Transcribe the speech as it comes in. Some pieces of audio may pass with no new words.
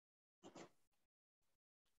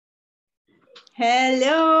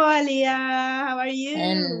Hello, Alia. How are you?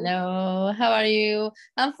 Hello, how are you?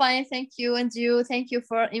 I'm fine, thank you. And you, thank you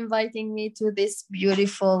for inviting me to this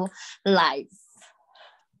beautiful live.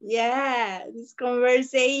 Yeah, this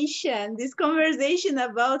conversation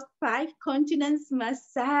about five continents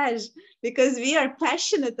massage because we are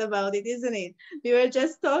passionate about it, isn't it? We were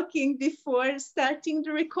just talking before starting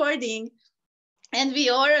the recording, and we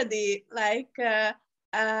already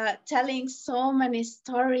telling so many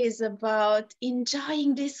stories about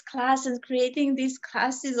enjoying this class and creating these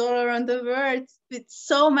classes all around the world with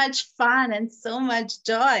so much fun and so much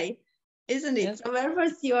joy, isn't it? Yes. So where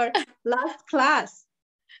was your last class?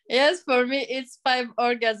 Yes, for me, it's five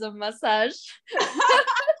orgasm massage.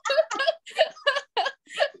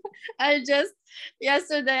 I just,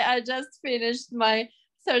 yesterday, I just finished my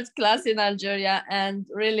third class in Algeria, and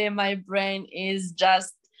really, my brain is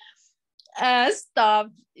just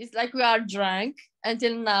stopped. It's like we are drunk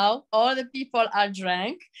until now. All the people are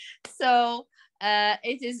drunk. So,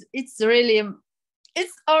 it's really,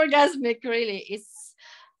 it's orgasmic, really.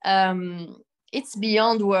 It's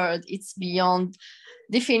beyond word, it's beyond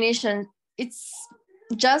definition. It's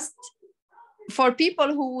just for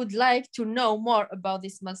people who would like to know more about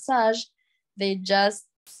this massage, they just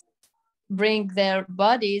bring their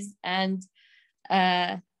bodies and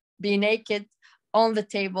uh, be naked on the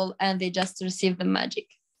table, and they just receive the magic.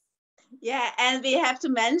 Yeah, and we have to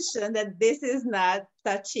mention that this is not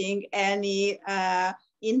touching any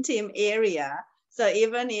intimate area. So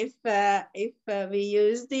even if we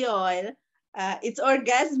use the oil, it's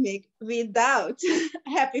orgasmic without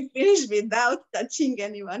happy finish without touching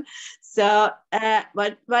anyone. So,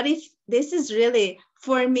 but if this is really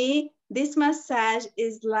for me, this massage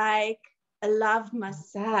is like a love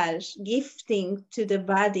massage, gifting to the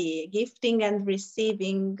body, gifting and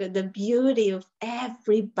receiving the beauty of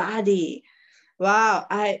everybody. Wow,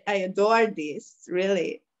 I adore this.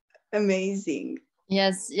 Really amazing.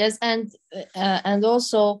 Yes, and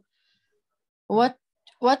also what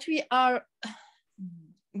what we are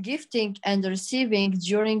gifting and receiving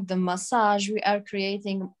during the massage, we are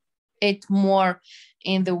creating it more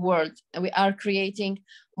in the world. We are creating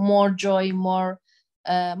more joy, more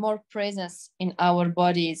presence in our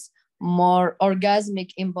bodies, more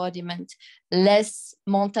orgasmic embodiment, less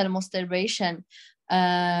mental masturbation,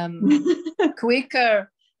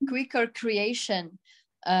 quicker quicker creation.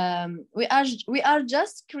 We are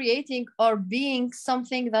just creating or being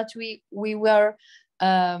something that we were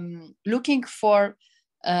looking for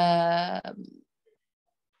uh,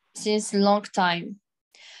 since long time.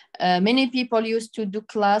 Many people used to do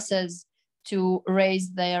classes to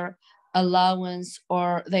raise their allowance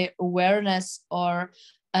or their awareness, or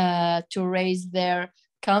to raise their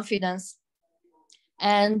confidence,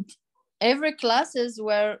 and every classes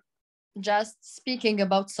were just speaking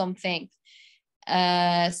about something,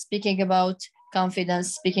 speaking about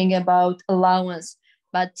confidence, speaking about allowance.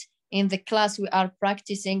 But in the class, we are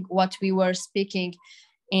practicing what we were speaking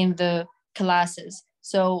in the classes.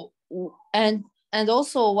 So, and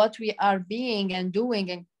also what we are being and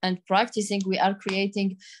doing and practicing, we are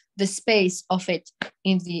creating the space of it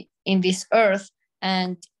in this earth,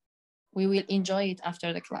 and we will enjoy it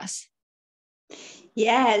after the class.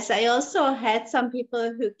 Yes, I also had some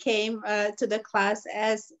people who came to the class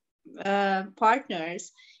as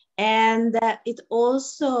partners, and it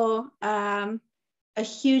also a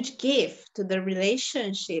huge gift to the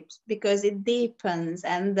relationships because it deepens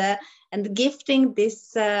and gifting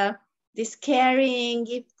this caring,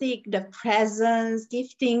 gifting the presence,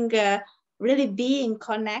 gifting really being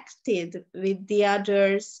connected with the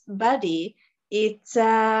other's body. It's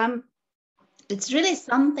really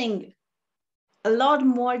something a lot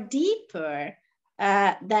more deeper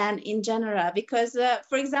than in general because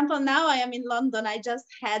for example, now I am in London. I just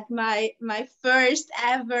had my first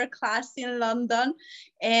ever class in London,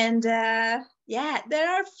 and yeah, there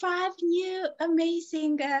are five new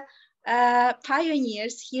amazing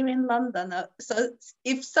pioneers here in London. So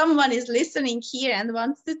if someone is listening here and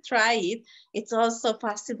wants to try it, it's also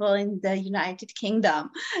possible in the United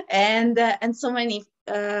Kingdom, and so many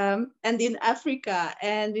and in Africa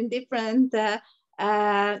and in different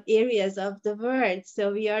areas of the world.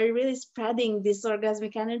 So we are really spreading this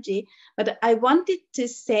orgasmic energy. But I wanted to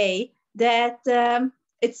say that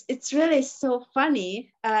it's really so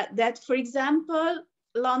funny that, for example,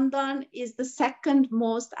 London is the second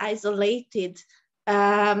most isolated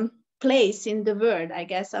place in the world, I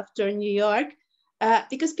guess, after New York,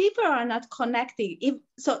 because people are not connecting.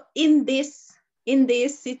 So in this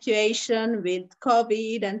situation with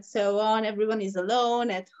COVID and so on, everyone is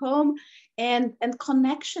alone at home, and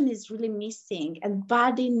connection is really missing, and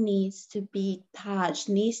body needs to be touched,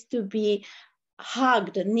 needs to be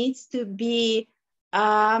hugged, needs to be,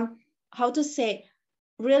 how to say,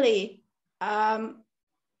 really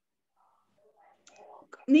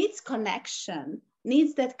needs connection,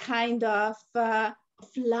 needs that kind of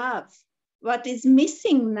love. What is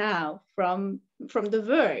missing now from the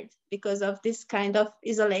world because of this kind of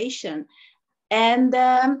isolation, and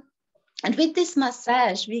with this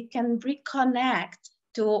massage, we can reconnect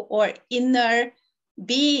to our inner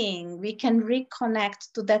being. We can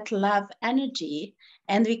reconnect to that love energy,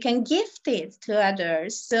 and we can gift it to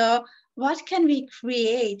others. So, what can we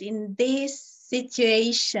create in this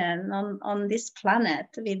situation on this planet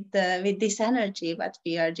with this energy? What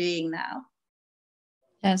we are doing now?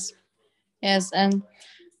 Yes, yes. And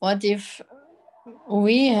what if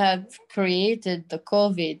we have created the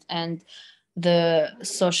COVID and the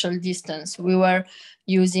social distance? We were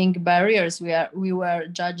using barriers. We were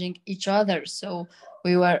judging each other. So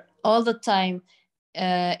we were all the time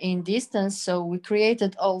in distance. So we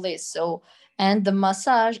created all this. So, and the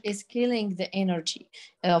massage is killing the energy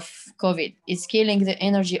of COVID. It's killing the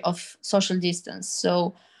energy of social distance.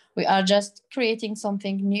 So we are just creating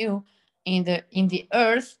something new in the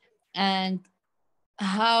earth. And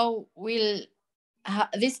how will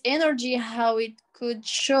this energy, how it could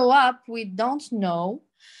show up, we don't know,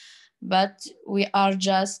 but we are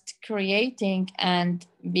just creating and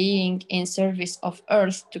being in service of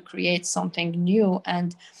earth to create something new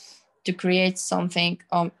and to create something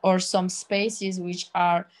or some spaces which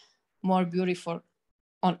are more beautiful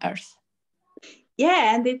on earth.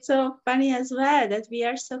 Yeah, and it's so funny as well that we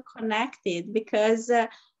are so connected because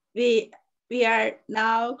we we are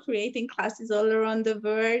now creating classes all around the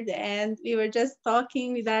world, and we were just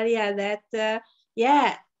talking with Alia that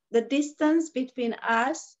yeah, the distance between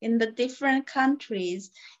us in the different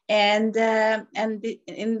countries and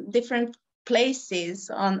in different places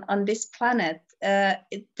on this planet,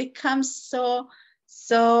 it becomes so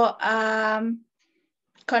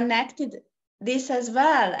connected this as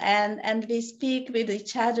well, and we speak with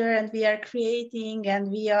each other, and we are creating,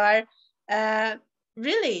 and we are uh,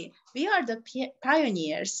 really we are the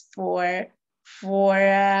pioneers for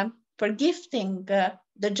gifting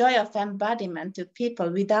the joy of embodiment to people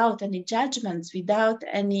without any judgments, without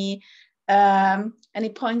any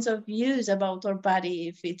points of views about our body,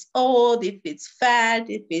 if it's old, if it's fat,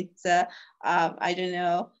 if it's I don't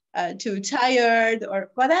know, too tired or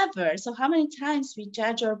whatever. So how many times we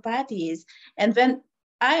judge our bodies? And when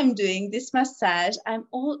I'm doing this massage, I'm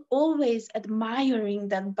always admiring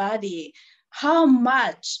that body, how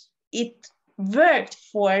much it worked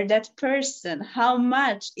for that person, how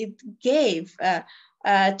much it gave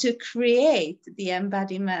to create the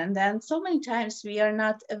embodiment. And so many times we are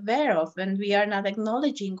not aware of, and we are not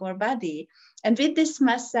acknowledging our body. And with this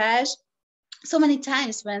massage, so many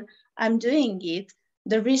times when I'm doing it,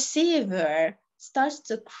 the receiver starts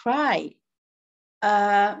to cry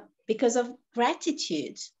because of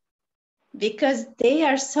gratitude, because they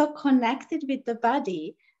are so connected with the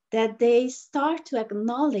body that they start to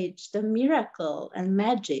acknowledge the miracle and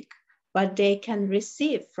magic what they can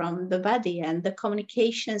receive from the body, and the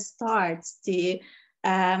communication starts to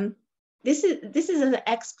this is an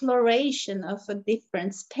exploration of a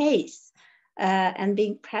different space, and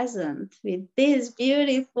being present with this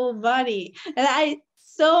beautiful body. And I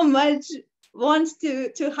so much wants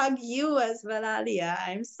to hug you as well, Alia.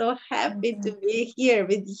 I'm so happy to be here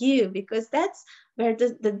with you, because that's where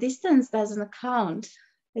the distance doesn't count,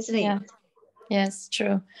 isn't it? Yeah. Yes,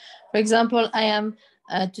 true. For example, I am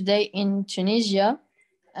today in Tunisia,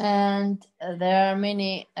 and there are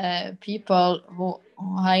many people who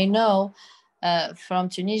I know from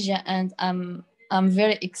Tunisia, and I'm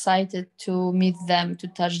very excited to meet them, to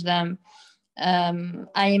touch them.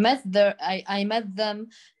 I met them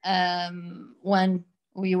when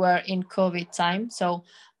we were in COVID time, so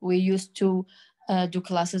we used to do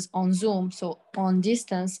classes on Zoom, so on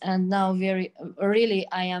distance. And now, very really,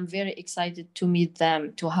 I am very excited to meet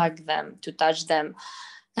them, to hug them, to touch them,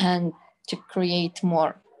 and to create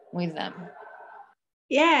more with them.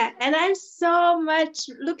 Yeah, and I'm so much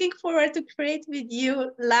looking forward to create with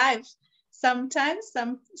you live. Sometimes,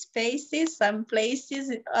 some spaces, some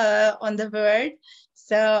places on the world.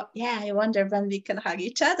 So yeah, I wonder when we can hug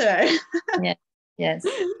each other. Yeah, yes,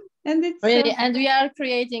 And it's really, so and we are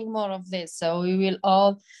creating more of this. So we will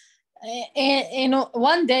all, you know,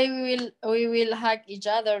 one day we will hug each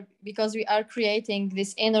other, because we are creating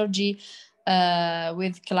this energy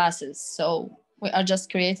with classes. So we are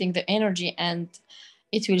just creating the energy, and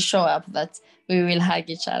it will show up that we will hug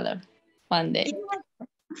each other one day,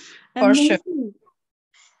 yeah, for sure. amazing.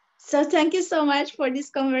 So thank you so much for this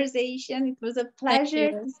conversation. It was a Thank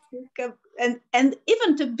pleasure to you. speak up and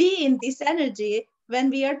even to be in this energy when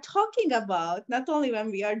we are talking about, not only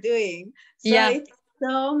when we are doing. So Yeah, it's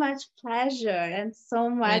so much pleasure and so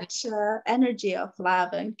really. much energy of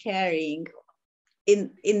love and caring in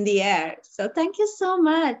the air. So thank you so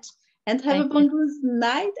much. And have a Thank you. wondrous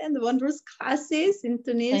night and wondrous classes in Thank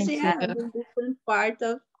you. Tunisia and in different part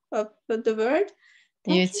of the world.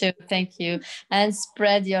 You Thank you. too. Thank you. And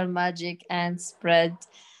spread your magic and spread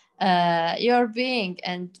your being,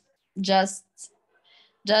 and just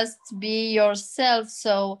just be yourself,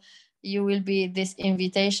 so you will be this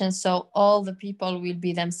invitation, so all the people will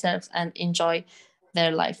be themselves and enjoy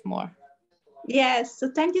their life more. Yes, so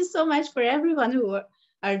thank you so much for everyone who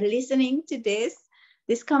are listening to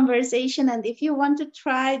this conversation. And if you want to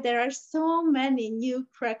try, there are so many new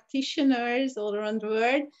practitioners all around the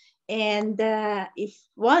world. And if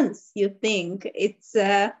once you think it's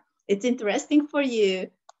interesting for you,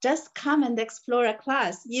 just come and explore a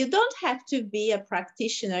class. You don't have to be a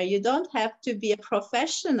practitioner. You don't have to be a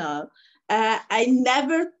professional. I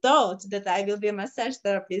never thought that I will be a massage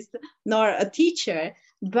therapist nor a teacher,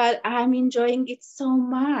 but I'm enjoying it so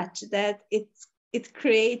much that it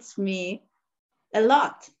creates me a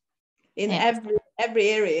lot in Yes. every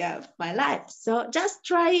area of my life. So just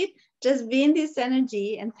try it, just be in this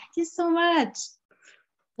energy, and thank you so much.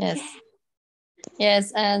 Yes. Yeah.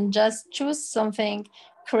 Yes, and just choose something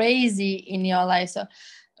crazy in your life. So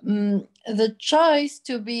the choice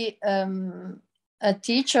to be a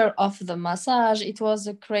teacher of the massage, it was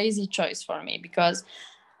a crazy choice for me, because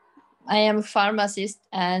I am a pharmacist,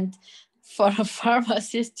 and for a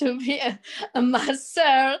pharmacist to be a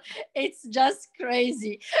masseur, it's just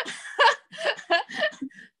crazy.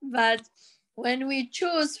 But when we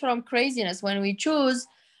choose from craziness, when we choose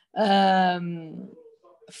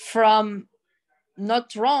from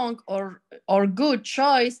not wrong or good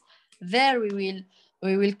choice, there we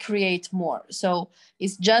will create more. So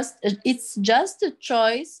it's just a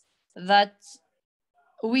choice that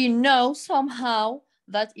we know somehow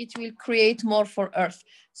that it will create more for earth.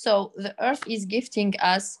 So the earth is gifting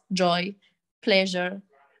us joy, pleasure,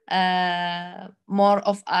 more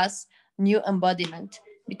of us, new embodiment,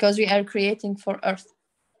 because we are creating for earth.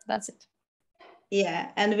 That's it.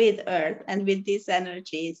 Yeah, and with Earth and with these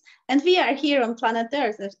energies. And we are here on planet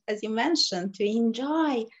Earth, as you mentioned, to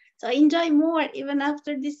enjoy. So enjoy more even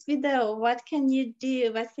after this video. What can you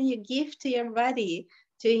do? What can you give to your body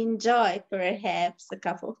to enjoy? Perhaps a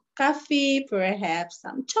cup of coffee, perhaps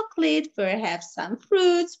some chocolate, perhaps some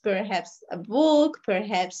fruits, perhaps a book,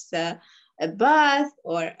 perhaps a bath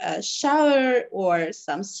or a shower or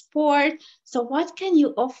some sport. So what can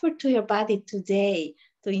you offer to your body today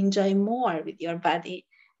to enjoy more with your body?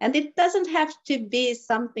 And it doesn't have to be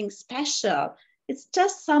something special. It's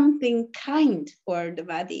just something kind for the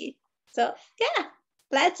body. So yeah,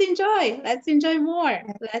 let's enjoy. Let's enjoy more.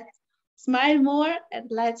 Let's smile more and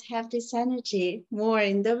let's have this energy more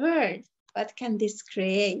in the world. What can this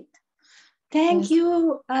create? Thank Yes.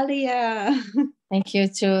 you, Alia. Thank you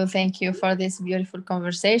too. Thank you for this beautiful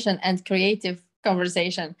conversation and creative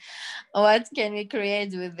conversation. What can we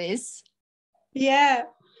create with this? Yeah,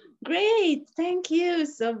 great. Thank you.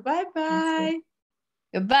 So Thank you. bye-bye.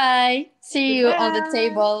 Goodbye. See you on the Goodbye.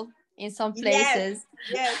 table in some Yes, places.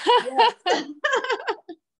 yes, yes.